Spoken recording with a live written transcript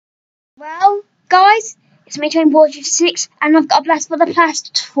Well, guys, it's me, Train Boy 56, and I've got a blast for the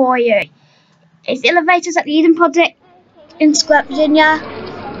past for you. It's the elevators at the Eden Project in SQUIRT, Virginia.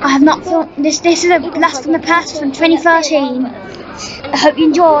 I have not filmed this. This is a blast from the past from 2013. I hope you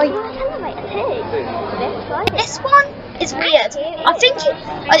enjoy. This one is weird. I think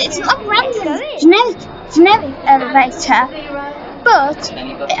it's not a brand generic elevator, but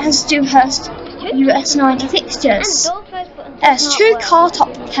it has Dewhurst US 90 fixtures. It has two car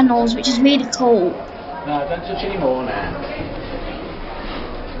top panels, which is really cool. No, don't touch any more now.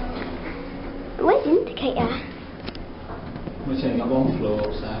 Where's the indicator? We're sitting on one floor,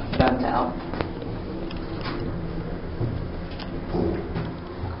 so don't tell.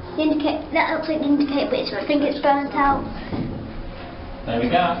 The indicator, that looks like the indicator, but I think it's burnt out. There we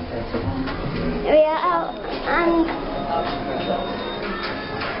go. There we are out, and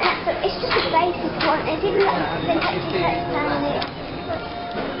it's just a basic one. It's even like the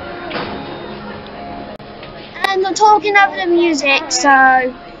And I'm talking over the music, so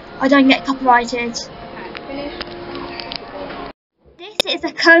I don't get copyrighted. This is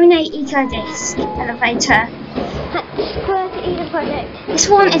a Kone EcoDisc elevator. This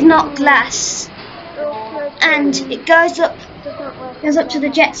one is not glass, and it goes up to the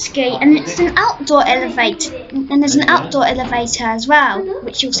jet ski, and it's an outdoor elevator, and there's an outdoor elevator as well,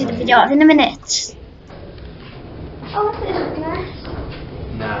 which you'll see the video of in a minute. Oh, what's this glass?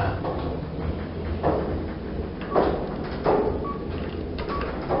 No.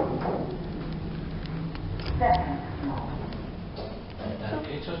 Don't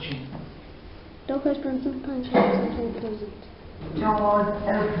get touching. Don't open sometimes, sometimes it doesn't. Come on,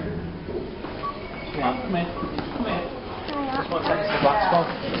 come in. Come in. This one takes the glass one.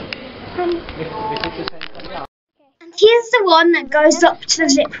 This is the same thing. And here's the one that goes up to the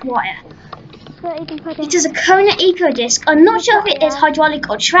zip wire. It is a Kone EcoDisc. I'm not sure if it is hydraulic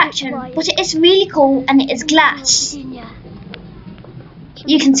or traction, but it is really cool, and it is glass.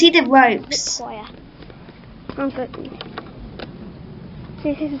 You can see the ropes.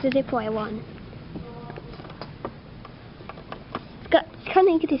 This is the zip wire one. Got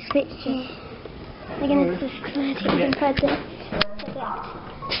Kone EcoDisc fixture. They're going to Kone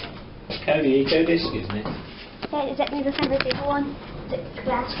EcoDisc, isn't it? Yeah, is that the same as the other one? It's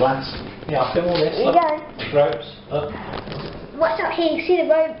glass. It's glass. Yeah, I'll film all this. There you go. Ropes. Look. Watch out here, you see the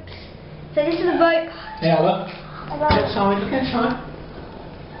ropes. So this is a rope. Yeah, look. Outside, look outside.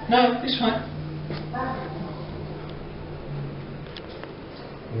 No, this way.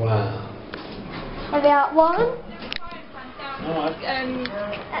 Wow. Are they out one? Alright.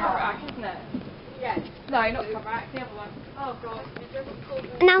 Cataract, isn't it? Yeah. No, not cataract, the other one. Oh god.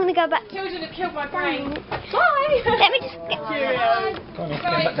 And now I'm going to go back. Children have killed my brain. Bye! Let me just get Go on, get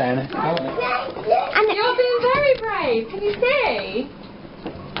back down there. And you're being very brave, can you see?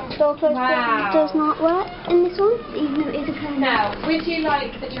 door closed does not work in this one, even though it is a Kone. Now, would you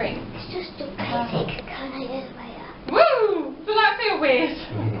like the drink? It's just a basic Kone elevator. Woo! Does that feel weird?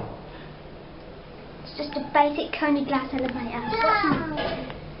 It's just a basic Kone glass elevator.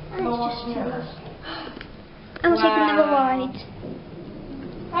 And it's just I'm taking another ride.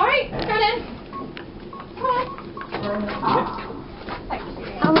 Alright, go then.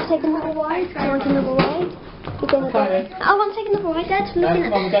 I want to take another ride. I want another ride. I want to take another ride, Dad. No,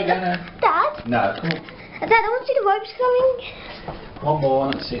 come on, go now. Dad? No, come on. Dad, I want to see the ropes going. One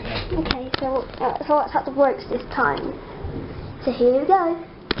more, that's it then. Okay, so let's have the ropes this time. So here we go.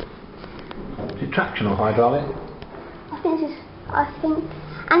 Is it traction or hydraulic? I think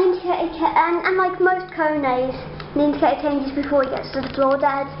an indicator, and like most Kones, the indicator changes before it gets to the floor,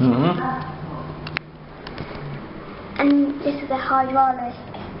 Dad. And this is a hydraulic.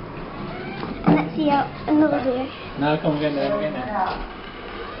 And let's see another video. No, come on, get in there, get in there.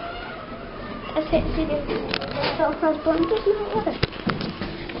 Let's see the little first button.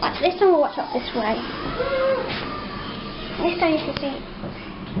 Watch, this time we'll watch up this way. This time you can see.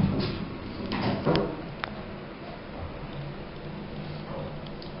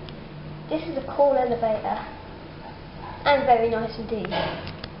 This is a cool elevator. And very nice indeed.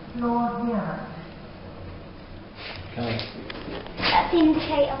 Okay. That's the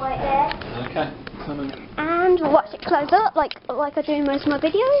indicator right there. Okay, come on. And we'll watch it close up like I do in most of my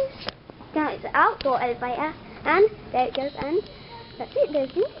videos. Now it's an outdoor elevator, and there it goes, and that's it,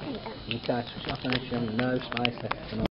 there's the indicator. Okay, switch off and show no space left.